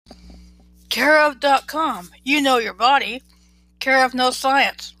Careof.com. You know your body. Care of knows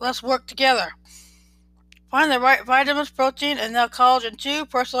science. Let's work together. Find the right vitamins, protein, and now collagen too,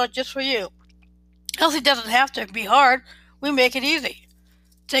 personalized just for you. Healthy doesn't have to be hard. We make it easy.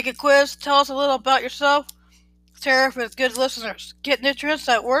 Take a quiz. Tell us a little about yourself. Tariff is good listeners. Get nutrients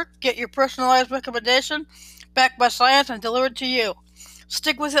that work. Get your personalized recommendation backed by science and delivered to you.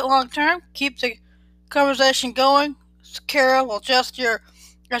 Stick with it long term. Keep the conversation going. Cara will adjust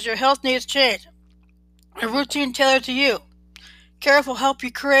as your health needs change. A routine tailored to you. Cara will help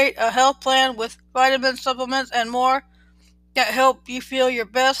you create a health plan with vitamins, supplements, and more that help you feel your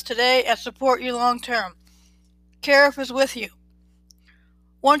best today and support you long term. Cara is with you.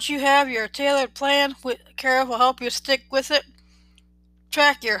 Once you have your tailored plan, Cara will help you stick with it.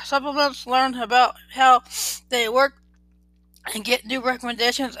 Track your supplements, learn about how they work, and get new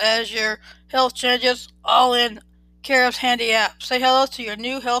recommendations as your health changes, all in Cara's handy app. Say hello to your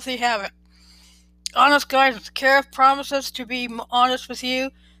new healthy habit. Honest guidance. Cara promises to be honest with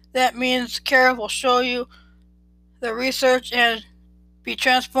you. That means Cara will show you the research and be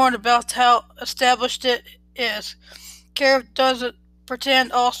transparent about how established it is. Cara doesn't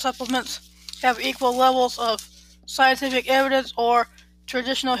pretend all supplements have equal levels of scientific evidence or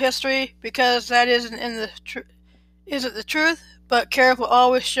traditional history, because that isn't the truth, but Cara will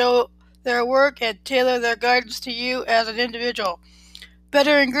always show their work and tailor their guidance to you as an individual.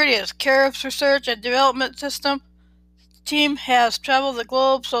 Better ingredients. Cara's research and development system team has traveled the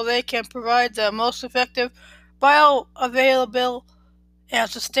globe so they can provide the most effective, bioavailable, and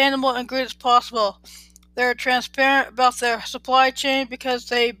sustainable ingredients possible. They're transparent about their supply chain because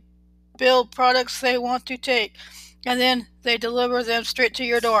they build products they want to take, and then they deliver them straight to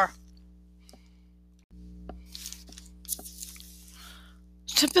your door.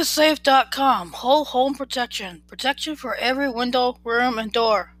 SimplySafe.com. Whole home protection. Protection for every window, room, and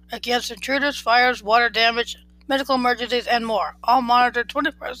door against intruders, fires, water damage, medical emergencies, and more. All monitored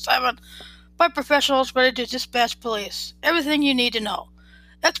 24/7 by professionals ready to dispatch police. Everything you need to know.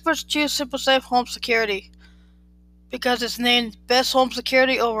 Experts choose SimplySafe Home Security because it's named Best Home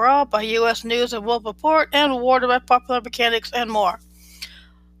Security overall by U.S. News and World Report and awarded by Popular Mechanics and more.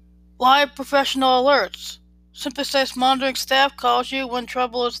 Live professional alerts. SimplySafe's monitoring staff calls you when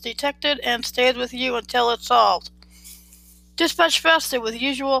trouble is detected and stays with you until it's solved. Dispatch faster with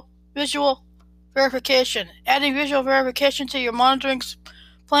visual verification. Adding visual verification to your monitoring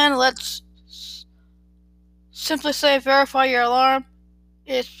plan lets SimplySafe verify your alarm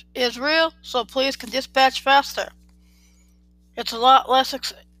is real, so police can dispatch faster. It's a lot less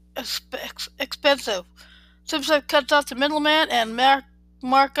expensive. SimplySafe cuts off the middleman and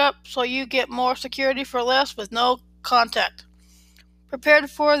markup, so you get more security for less with no contact. Prepared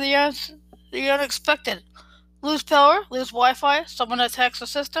for the unexpected. Lose power, lose Wi-Fi, someone attacks the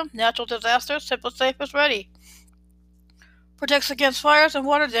system, natural disaster, SimplySafe is ready. Protects against fires and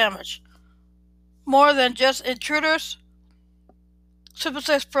water damage. More than just intruders,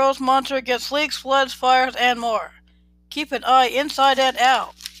 SimplySafe pros monitor against leaks, floods, fires, and more. Keep an eye inside and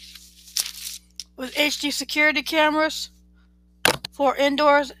out. With HD security cameras for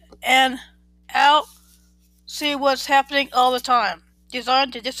indoors and out, see what's happening all the time.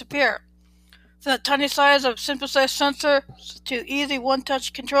 Designed to disappear. From the tiny size of SimplySafe sensor to easy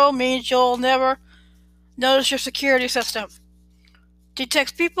one-touch control means you'll never notice your security system.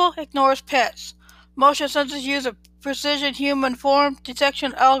 Detects people, ignores pets. Motion sensors use a precision human form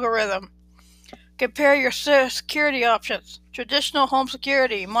detection algorithm. Compare your security options. Traditional home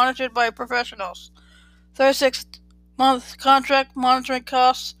security, monitored by professionals. 36-month contract, monitoring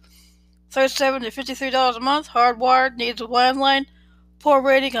costs $37 to $53 a month. Hardwired, needs a landline. Poor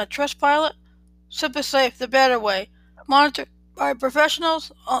rating on Trustpilot. SimplySafe, the better way. Monitored by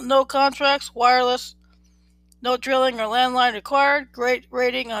professionals, no contracts, wireless, no drilling or landline required. Great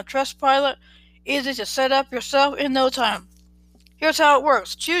rating on Trustpilot. Easy to set up yourself in no time. Here's how it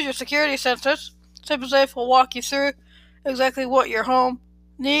works. Choose your security sensors. SimplySafe will walk you through exactly what your home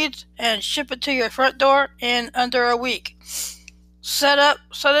needs and ship it to your front door in under a week. Set it up.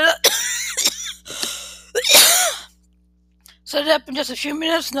 Set it up in just a few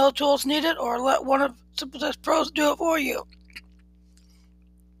minutes, no tools needed, or let one of SimplySafe's pros do it for you.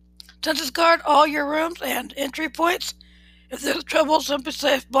 Sensors guard all your rooms and entry points. If there's trouble,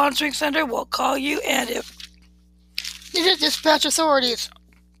 SimplySafe Monitoring Center will call you, and if needed, dispatch authorities.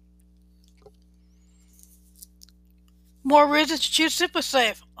 More reasons to choose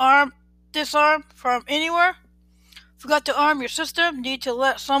SimplySafe. Disarm from anywhere. Forgot to arm your system? Need to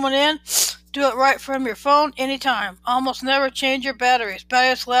let someone in? Do it right from your phone anytime. Almost never change your batteries.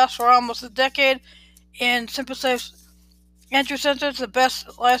 Batteries last for almost a decade in SimplySafe's Entry sensors, the best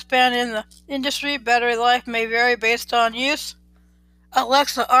lifespan in the industry. Battery life may vary based on use.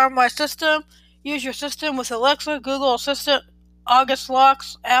 Alexa, arm my system. Use your system with Alexa, Google Assistant, August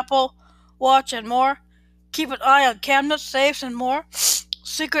locks, Apple Watch, and more. Keep an eye on cabinets, safes, and more.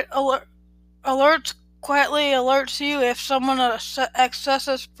 Secret alerts quietly alerts you if someone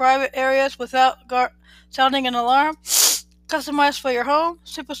accesses private areas without sounding an alarm. Customized for your home.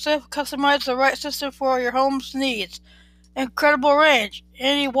 Super Safe customize the right system for your home's needs. Incredible range.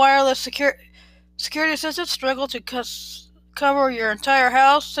 Any wireless security systems struggle to cover your entire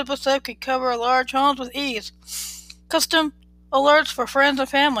house. Super Safe can cover large homes with ease. Custom alerts for friends and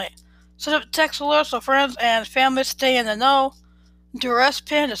family. Set up text alerts so friends and family stay in the know. Duress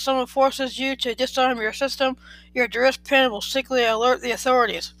pin: if someone forces you to disarm your system, your duress pin will secretly alert the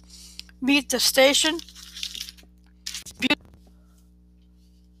authorities. Meet the station.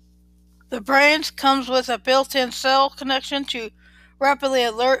 The brains comes with a built-in cell connection to rapidly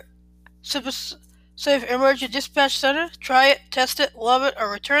alert Super Safe Emergency Dispatch Center. Try it, test it, love it, or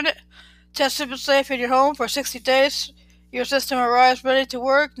return it. Test Super Safe in your home for 60 days. Your system arrives ready to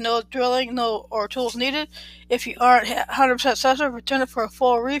work. No drilling, or tools needed. If you aren't 100% satisfied, return it for a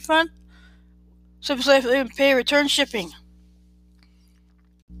full refund. Super Safe will even pay return shipping.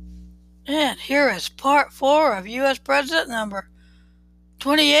 And here is part 4 of U.S. President number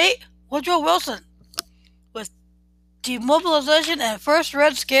 28, Woodrow Wilson, with demobilization and first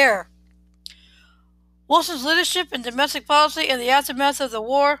Red Scare. Wilson's leadership in domestic policy in the aftermath of the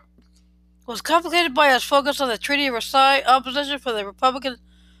war was complicated by his focus on the Treaty of Versailles, opposition for the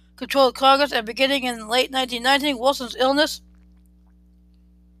Republican-controlled Congress, and beginning in late 1919, Wilson's illness.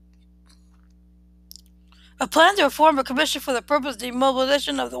 A plan to form a commission for the purpose of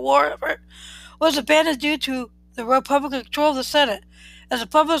demobilization of the war effort was abandoned due to the Republican control of the Senate, as the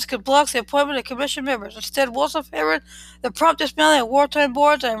public could block the appointment of commission members. Instead, Wilson favored the prompt dismantling of wartime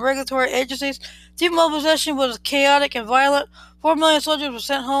boards and regulatory agencies. Demobilization was chaotic and violent. 4 million soldiers were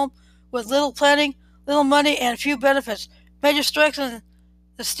sent home with little planning, little money, and few benefits. Major strikes in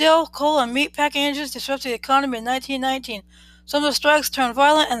the steel, coal, and meat packing industries disrupted the economy in 1919. Some of the strikes turned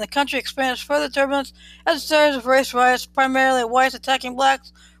violent, and the country experienced further turbulence as a series of race riots, primarily whites attacking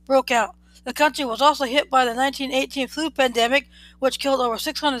blacks, broke out. The country was also hit by the 1918 flu pandemic, which killed over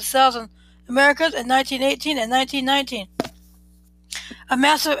 600,000 Americans in 1918 and 1919. A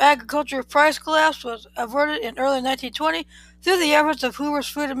massive agricultural price collapse was averted in early 1920 through the efforts of Hoover's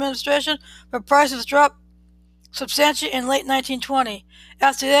Food Administration, but prices dropped substantially in late 1920.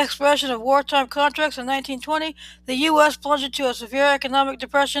 After the expiration of wartime contracts in 1920, the U.S. plunged into a severe economic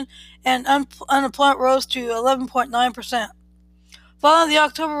depression, and unemployment rose to 11.9%. Following the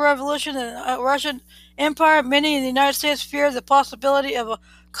October Revolution in the Russian Empire, many in the United States feared the possibility of a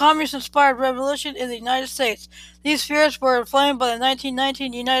communist-inspired revolution in the United States. These fears were inflamed by the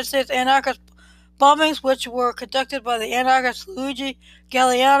 1919 United States anarchist bombings, which were conducted by the anarchist Luigi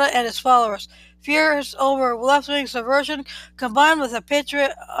Galliano and his followers. Fears over left-wing subversion, combined with a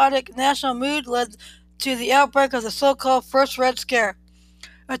patriotic national mood, led to the outbreak of the so-called First Red Scare.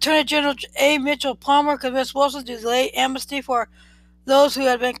 Attorney General A. Mitchell Palmer convinced Wilson to delay amnesty for those who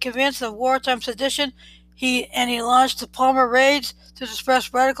had been convinced of wartime sedition. He launched the Palmer Raids to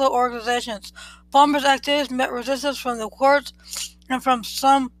suppress radical organizations. Palmer's activities met resistance from the courts and from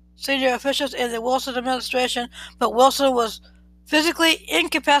some senior officials in the Wilson administration, but Wilson was physically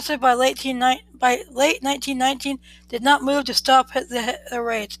incapacitated by late 1919, did not move to stop the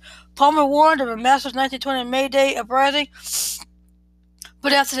raids. Palmer warned of a massive 1920 May Day uprising,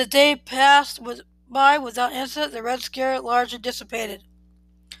 but after the day passed by without incident, the Red Scare largely dissipated.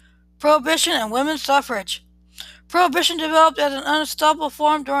 Prohibition and women's suffrage. Prohibition developed as an unstoppable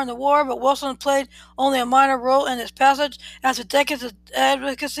form during the war, but Wilson played only a minor role in its passage. After decades of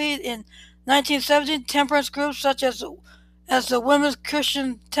advocacy in 1917, temperance groups such as the Women's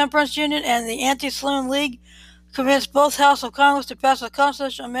Christian Temperance Union and the Anti-Saloon League convinced both houses of Congress to pass a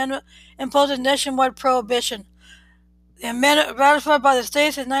constitutional amendment imposing nationwide prohibition. The amendment ratified by the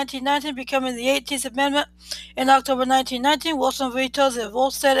states in 1919, becoming the 18th Amendment. In October 1919, Wilson vetoed the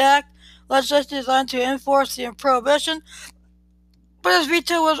Volstead Act, legislation designed to enforce the prohibition, but his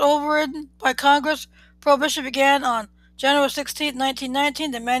veto was overridden by Congress. Prohibition began on January 16, 1919.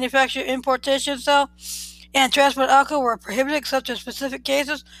 The manufacture, importation, sale, and transport of alcohol were prohibited except in specific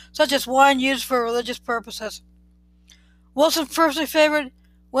cases, such as wine used for religious purposes. Wilson personally favored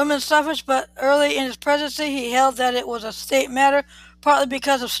women's suffrage, but early in his presidency he held that it was a state matter, partly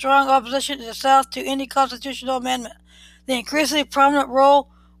because of strong opposition in the South to any constitutional amendment. The increasingly prominent role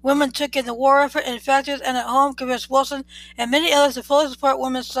women took in the war effort in factories and at home convinced Wilson and many others to fully support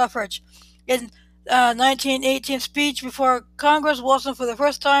women's suffrage. In 1918 speech before Congress, Wilson for the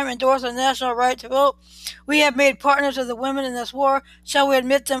first time endorsed a national right to vote. We have made partners of the women in this war. Shall we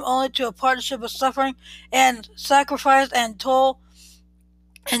admit them only to a partnership of suffering and sacrifice and toil,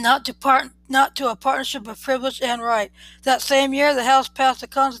 and not to a partnership of privilege and right? That same year, the House passed a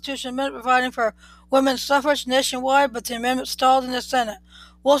constitutional amendment providing for women's suffrage nationwide, but the amendment stalled in the Senate.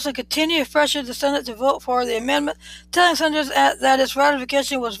 Wilson continued to pressure the Senate to vote for the amendment, telling senators that its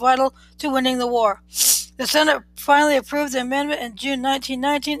ratification was vital to winning the war. The Senate finally approved the amendment in June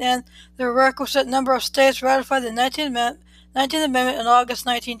 1919, and the requisite number of states ratified the 19th Amendment in August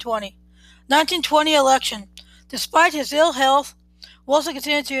 1920. 1920 election. Despite his ill health, Wilson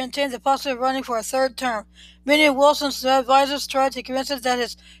continued to entertain the possibility of running for a third term. Many of Wilson's advisors tried to convince him that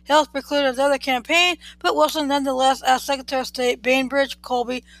his health precluded another campaign, but Wilson nonetheless asked Secretary of State Bainbridge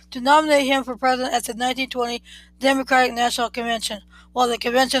Colby to nominate him for president at the 1920 Democratic National Convention. While the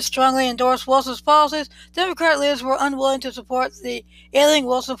convention strongly endorsed Wilson's policies, Democratic leaders were unwilling to support the ailing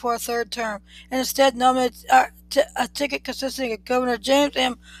Wilson for a third term, and instead nominated a ticket consisting of Governor James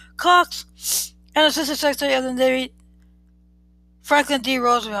M. Cox and Assistant Secretary of the Navy Franklin D.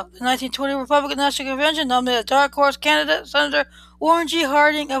 Roosevelt. The 1920 Republican National Convention nominated a dark horse candidate, Senator Warren G.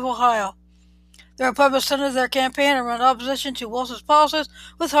 Harding of Ohio. The Republicans centered their campaign around opposition to Wilson's policies,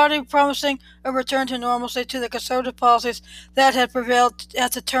 with Harding promising a return to normalcy to the conservative policies that had prevailed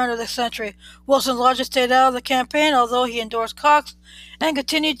at the turn of the century. Wilson largely stayed out of the campaign, although he endorsed Cox and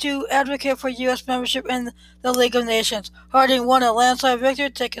continued to advocate for U.S. membership in the League of Nations. Harding won a landslide victory,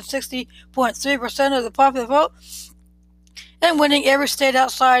 taking 60.3% of the popular vote and winning every state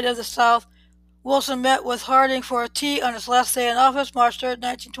outside of the South. Wilson met with Harding for a tea on his last day in office, March 3,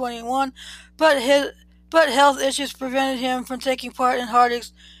 1921, but health issues prevented him from taking part in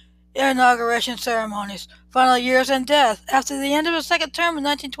Harding's inauguration ceremonies. Final years and death. After the end of his second term in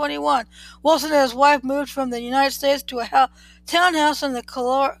 1921, Wilson and his wife moved from the United States to a townhouse in the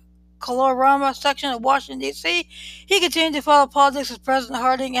Colorama section of Washington, D.C. He continued to follow politics as President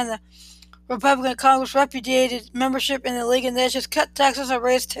Harding and the Republican Congress repudiated membership in the League of Nations, cut taxes, and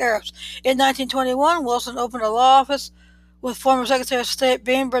raised tariffs. In 1921, Wilson opened a law office with former Secretary of State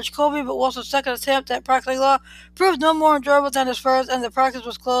Bainbridge Colby, but Wilson's second attempt at practicing law proved no more enjoyable than his first, and the practice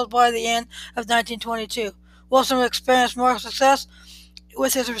was closed by the end of 1922. Wilson experienced more success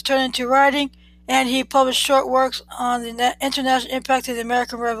with his returning to writing, and he published short works on the international impact of the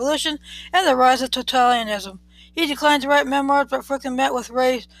American Revolution and the rise of totalitarianism. He declined to write memoirs, but frequently met with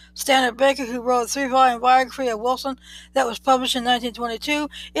Ray Stannard Baker, who wrote a 3-volume biography of Wilson that was published in 1922.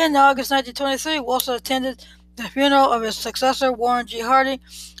 In August 1923, Wilson attended the funeral of his successor, Warren G. Harding.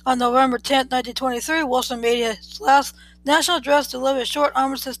 On November 10, 1923, Wilson made his last national address, delivered a short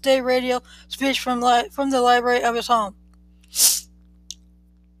Armistice Day radio speech from the library of his home.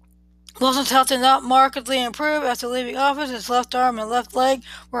 Wilson's health did not markedly improve after leaving office. His left arm and left leg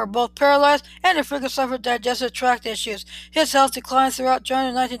were both paralyzed, and he frequently suffered digestive tract issues. His health declined throughout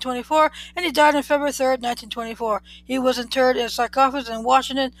January 1924, and he died on February 3, 1924. He was interred in a sarcophagus in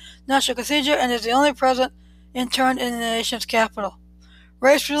Washington National Cathedral and is the only president interned in the nation's capital.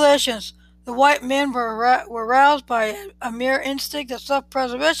 Race relations. The white men were roused by a mere instinct of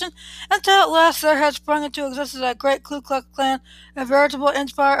self-preservation, until at last there had sprung into existence a great Ku Klux Klan, a veritable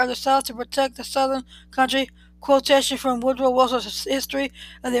empire of the South to protect the Southern country. Quotation from Woodrow Wilson's History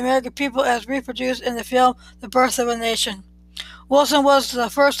of the American People as reproduced in the film The Birth of a Nation. Wilson was the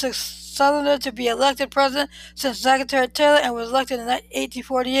first Southerner to be elected president since Zachary Taylor, and was elected in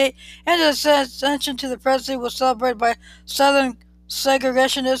 1848, and his ascension to the presidency was celebrated by Southern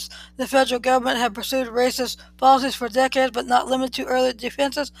segregationists. The federal government had pursued racist policies for decades, but not limited to early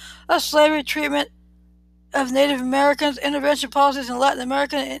defenses of slavery, treatment of Native Americans, intervention policies in Latin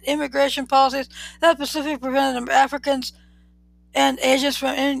America, and immigration policies that specifically prevented Africans and Asians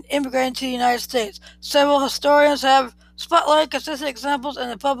from immigrating to the United States. Several historians have spotlighted consistent examples in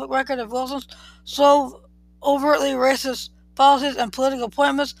the public record of Wilson's so overtly racist policies and political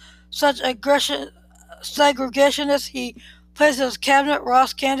appointments. Such segregationists he placed in his cabinet.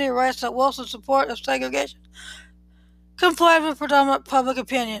 Ross Kennedy writes that Wilson's support of segregation complied with predominant public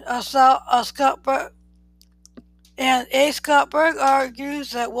opinion. Scott Berg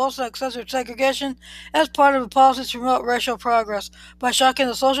argues that Wilson accepted segregation as part of a policy to promote racial progress by shocking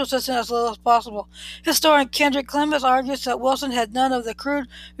the social system as little as possible. Historian Kendrick Clemens argues that Wilson had none of the crude,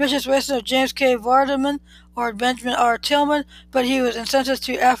 vicious racism of James K. Vardaman or Benjamin R. Tillman, but he was insensitive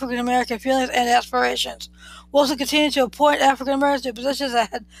to African American feelings and aspirations. Wilson continued to appoint African Americans to positions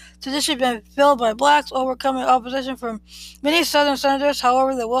that had traditionally been filled by blacks, overcoming opposition from many Southern senators.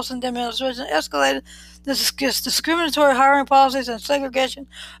 However, the Wilson administration escalated the discriminatory hiring policies and segregation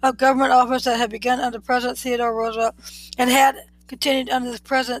of government office that had begun under President Theodore Roosevelt and had continued under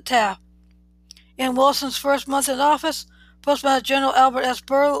President Taft. In Wilson's first month in office, Postmaster General Albert S.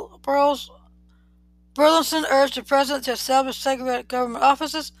 Burleson urged the president to establish segregated government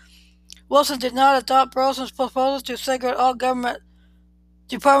offices. Wilson did not adopt Burleson's proposal to segregate all government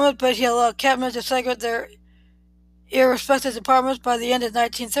departments, but he allowed cabinets to segregate their irrespective departments. By the end of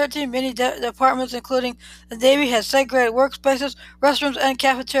 1913, many departments, including the Navy, had segregated workspaces, restrooms, and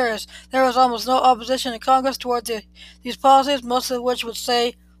cafeterias. There was almost no opposition in Congress toward these policies, most of which would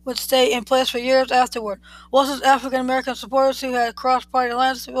stay in place for years afterward. Wilson's African American supporters, who had crossed party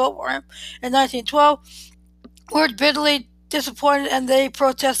lines to vote for him in 1912, were bitterly disappointed, and they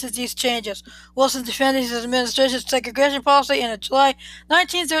protested these changes. Wilson defended his administration's segregation policy in a July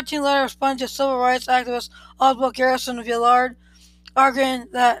 1913 letter responding to civil rights activist Oswald Garrison Villard, arguing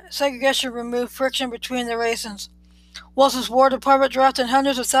that segregation removed friction between the races. Wilson's War Department drafted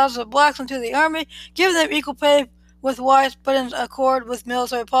hundreds of thousands of blacks into the Army, giving them equal pay with whites, but in accord with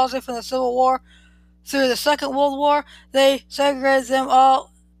military policy from the Civil War through the Second World War, they segregated them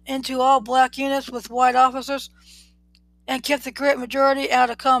all into all black units with white officers and kept the great majority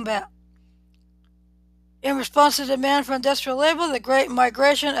out of combat. In response to the demand for industrial labor, the great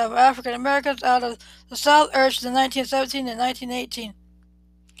migration of African Americans out of the South urged in 1917 and 1918.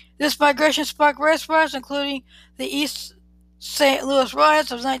 This migration sparked race riots, including the East St. Louis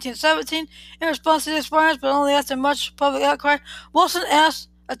riots of 1917. In response to these riots, but only after much public outcry, Wilson asked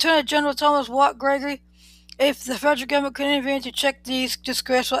Attorney General Thomas Watt Gregory if the federal government could intervene to check these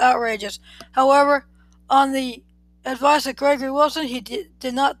disgraceful outrages. However, on the advice of Gregory Wilson, he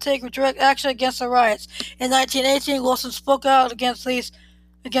did not take direct action against the riots. In 1918, Wilson spoke out against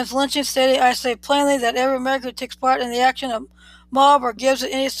lynching, stating, "I say plainly that every American who takes part in the action of mob or gives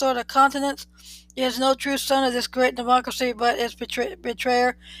it any sort of countenance is no true son of this great democracy, but its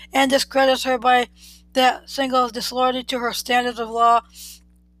betrayer, and discredits her by that single disloyalty to her standards of law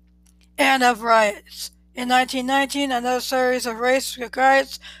and of rights." In 1919, another series of race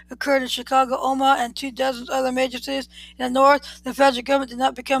riots occurred in Chicago, Omaha, and 24 other major cities in the North. The federal government did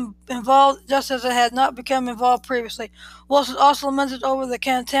not become involved, just as it had not become involved previously. Wilson also lamented over the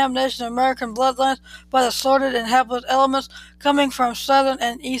contamination of American bloodlines by the sordid and hapless elements coming from Southern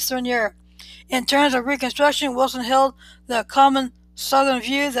and Eastern Europe. In terms of Reconstruction, Wilson held the common Southern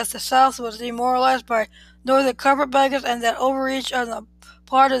view that the South was demoralized by Northern carpetbaggers and that overreach on the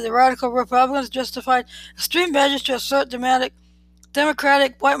part of the radical Republicans justified extreme measures to assert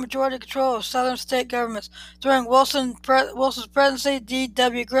Democratic white majority control of Southern state governments. During Wilson's presidency,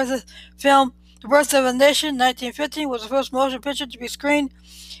 D.W. Griffith's film The Birth of a Nation, 1915, was the first motion picture to be screened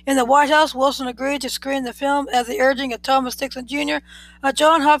in the White House. Wilson agreed to screen the film at the urging of Thomas Dixon Jr., a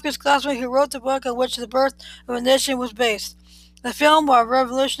Johns Hopkins classmate who wrote the book on which The Birth of a Nation was based. The film, while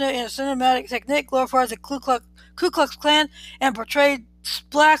revolutionary in its cinematic technique, glorified the Ku Klux Klan and portrayed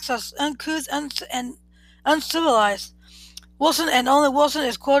blacks as uncouth and uncivilized. Wilson, and only Wilson,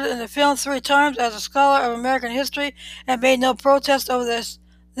 is quoted in the film 3 times as a scholar of American history and made no protest over the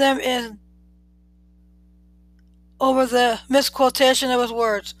misquotation of his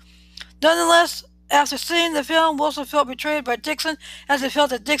words. Nonetheless, after seeing the film, Wilson felt betrayed by Dixon, as he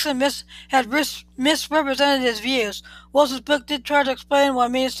felt that Dixon had misrepresented his views. Wilson's book did try to explain why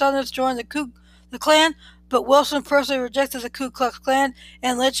many Southerners joined the Klan, but Wilson personally rejected the Ku Klux Klan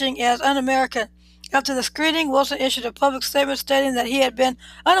and lynching as un-American. After the screening, Wilson issued a public statement stating that he had been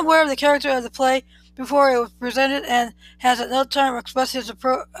unaware of the character of the play before it was presented and has at no time expressed his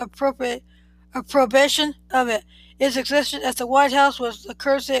approbation of it. Its existence at the White House was a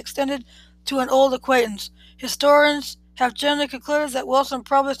courtesy extended to an old acquaintance. Historians have generally concluded that Wilson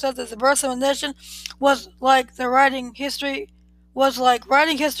probably said that The Birth of a Nation was like writing history with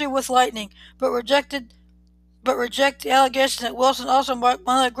lightning, but reject the allegation that Wilson also marked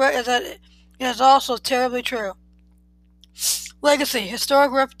one of the great, is that it is also terribly true. Legacy,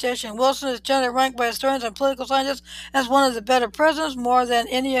 historic reputation. Wilson is generally ranked by historians and political scientists as one of the better presidents. More than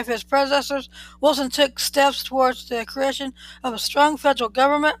any of his predecessors, Wilson took steps towards the creation of a strong federal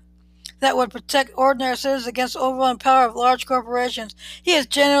government that would protect ordinary citizens against the overwhelming power of large corporations. He is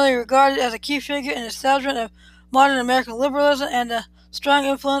generally regarded as a key figure in the establishment of modern American liberalism and a strong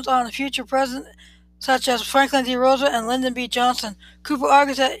influence on the future presidents such as Franklin D. Roosevelt and Lyndon B. Johnson. Cooper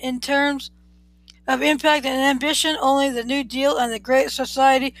argues that in terms of impact and ambition, only the New Deal and the Great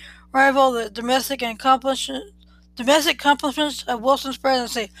Society rival the domestic Domestic accomplishments of Wilson's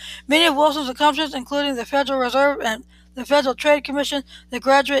presidency. Many of Wilson's accomplishments, including the Federal Reserve and the Federal Trade Commission, the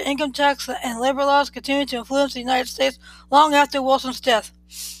graduate income tax, and labor laws, continued to influence the United States long after Wilson's death.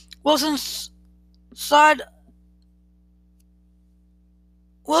 Wilson's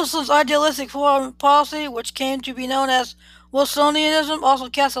idealistic foreign policy, which came to be known as Wilsonianism, also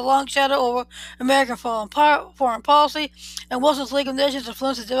cast a long shadow over American foreign policy, and Wilson's League of Nations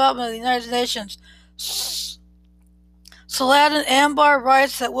influenced the development of the United Nations. Saladin Ambar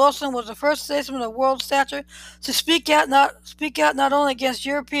writes that Wilson was the first statesman of world stature to speak out not only against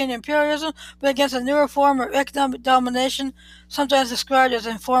European imperialism, but against a newer form of economic domination, sometimes described as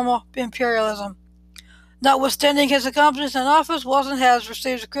informal imperialism. Notwithstanding his accomplishments in office, Wilson has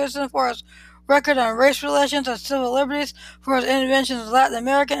received criticism for his record on race relations and civil liberties, for his interventions in Latin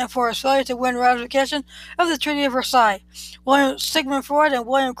America, and for his failure to win ratification of the Treaty of Versailles. William Sigmund Freud and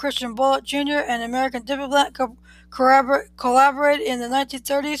William Christian Bullitt Jr., an American diplomat, collaborated in the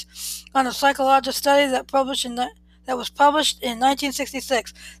 1930s on a psychological study that was published in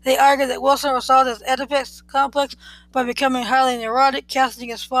 1966. They argued that Wilson resolved his Oedipus complex by becoming highly neurotic, casting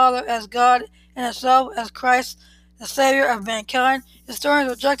his father as God and himself as Christ, the Savior of mankind. Historians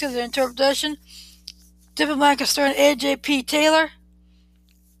rejected the interpretation. Diplomatic historian A.J.P. Taylor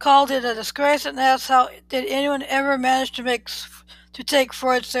called it a disgrace and asked how did anyone ever manage to take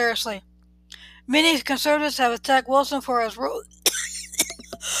Freud seriously. Many conservatives have attacked Wilson for his role.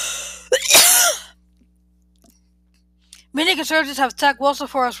 Many conservatives have attacked Wilson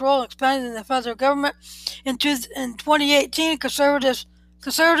for his role in expanding the federal government. In 2018, conservative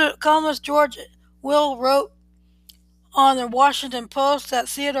columnist George Will wrote on the Washington Post that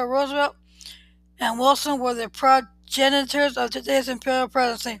Theodore Roosevelt and Wilson were the progenitors of today's imperial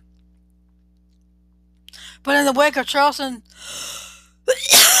presidency. But in the wake of the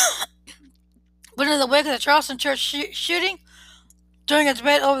Charleston church shooting, during a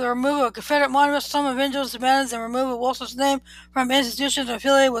debate over the removal of Confederate monuments, some individuals demanded the removal of Wilson's name from institutions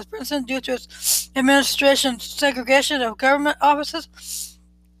affiliated with Princeton due to its administration's segregation of government offices.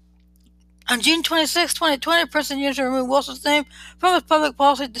 On June 26, 2020, Princeton University removed Wilson's name from its public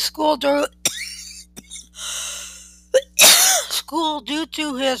policy school due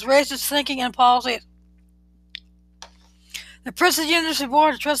to his racist thinking and policies. The Princeton University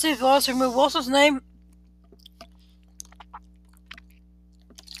Board of Trustees voted to remove Wilson's name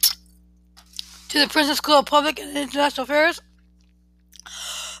to the Princeton School of Public and International Affairs.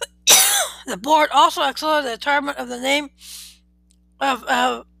 The board also accelerated the retirement of the name of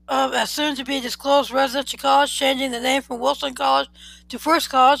a soon-to-be disclosed residential college, changing the name from Wilson College to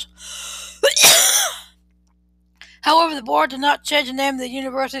First College. However, the board did not change the name of the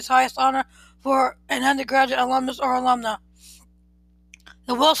university's highest honor for an undergraduate alumnus or alumna.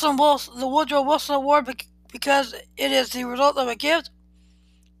 The Woodrow Wilson Award, because it is the result of a gift.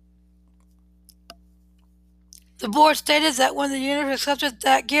 The board stated that when the university accepted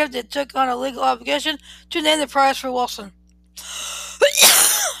that gift, it took on a legal obligation to name the prize for Wilson.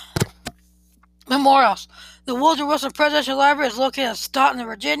 Memorials. The Woodrow Wilson Presidential Library is located in Staunton,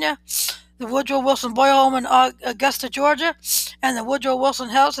 Virginia. The Woodrow Wilson Boy Home in Augusta, Georgia, and the Woodrow Wilson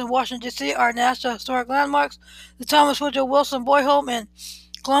House in Washington, D.C. are National Historic Landmarks. The Thomas Woodrow Wilson Boy Home in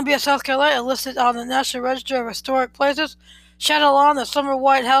Columbia, South Carolina, is listed on the National Register of Historic Places. Shadow Lawn, the summer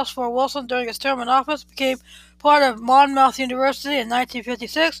White House for Wilson during his term in office, became part of Monmouth University in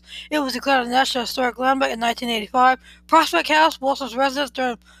 1956. It was declared a National Historic Landmark in 1985. Prospect House, Wilson's residence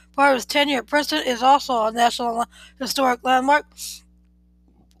during part of his tenure at Princeton, is also a National Historic Landmark.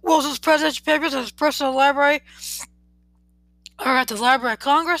 Wilson's presidential papers and his personal library are at the Library of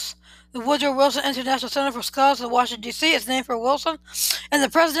Congress. The Woodrow Wilson International Center for Scholars in Washington, D.C. is named for Wilson, and the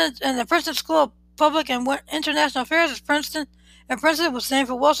Princeton School of Public and International Affairs is Princeton was named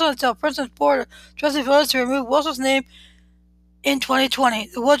for Wilson until Princeton's Board of Trustees voted to remove Wilson's name in 2020.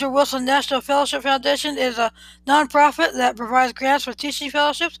 The Woodrow Wilson National Fellowship Foundation is a nonprofit that provides grants for teaching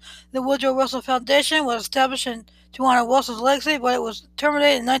fellowships. The Woodrow Wilson Foundation was established to honor Wilson's legacy, but it was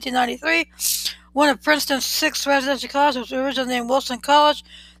terminated in 1993. One of Princeton's 6 residential colleges was originally named Wilson College.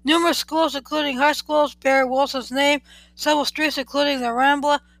 Numerous schools, including high schools, bear Wilson's name. Several streets, including the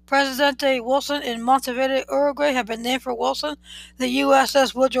Rambla Presidente Wilson in Montevideo, Uruguay, have been named for Wilson. The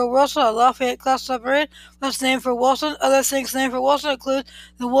USS Woodrow Wilson, a Lafayette-class submarine, was named for Wilson. Other things named for Wilson include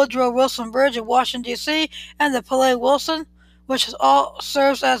the Woodrow Wilson Bridge in Washington, D.C., and the Palais Wilson, which all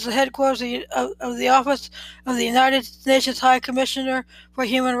serves as the headquarters of the Office of the United Nations High Commissioner for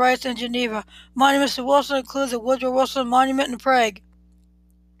Human Rights in Geneva. Monuments to Wilson include the Woodrow Wilson Monument in Prague.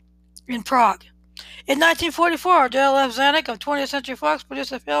 In 1944, Darrell F. Zanuck of 20th Century Fox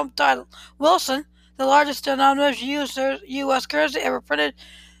produced a film titled Wilson, the largest denomination of U.S. currency ever printed.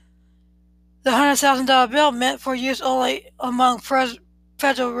 The $100,000 bill, meant for use only among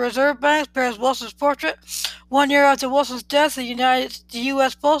Federal Reserve banks, bears Wilson's portrait. 1 year after Wilson's death, the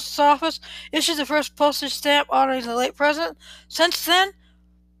U.S. Post Office issued the first postage stamp honoring the late president. Since then,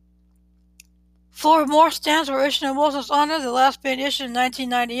 4 more stamps were issued in Wilson's honor, the last being issued in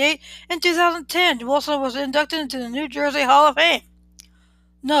 1998. In 2010, Wilson was inducted into the New Jersey Hall of Fame.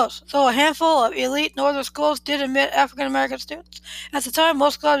 Notes: though a handful of elite northern schools did admit African American students, at the time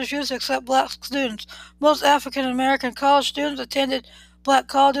most colleges refused to accept black students. Most African American college students attended black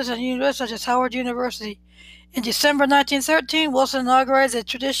colleges and universities such as Howard University. In December 1913, Wilson inaugurated the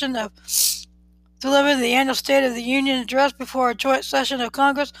tradition of delivering the annual State of the Union address before a joint session of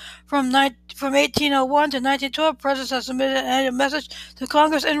Congress. From 1801 to 1912, presidents had submitted an annual message to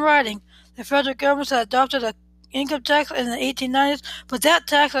Congress in writing. The federal government had adopted a income tax in the 1890s, but that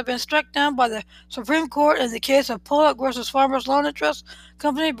tax had been struck down by the Supreme Court in the case of Pollock versus Farmers Loan and Trust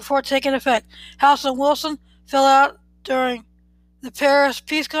Company before taking effect. House and Wilson fell out during the Paris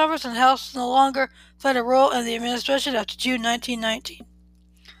Peace Conference, and House no longer played a role in the administration after June 1919.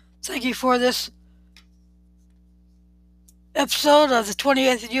 Thank you for this episode of the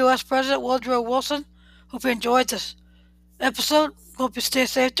 28th U.S. President, Woodrow Wilson. Hope you enjoyed this episode. Hope you stay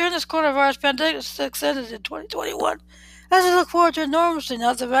safe during this coronavirus pandemic that's extended in 2021. As we look forward to normalcy now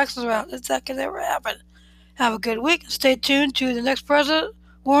that the vaccines are out, if that can ever happen. Have a good week. Stay tuned to the next president,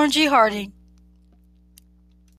 Warren G. Harding.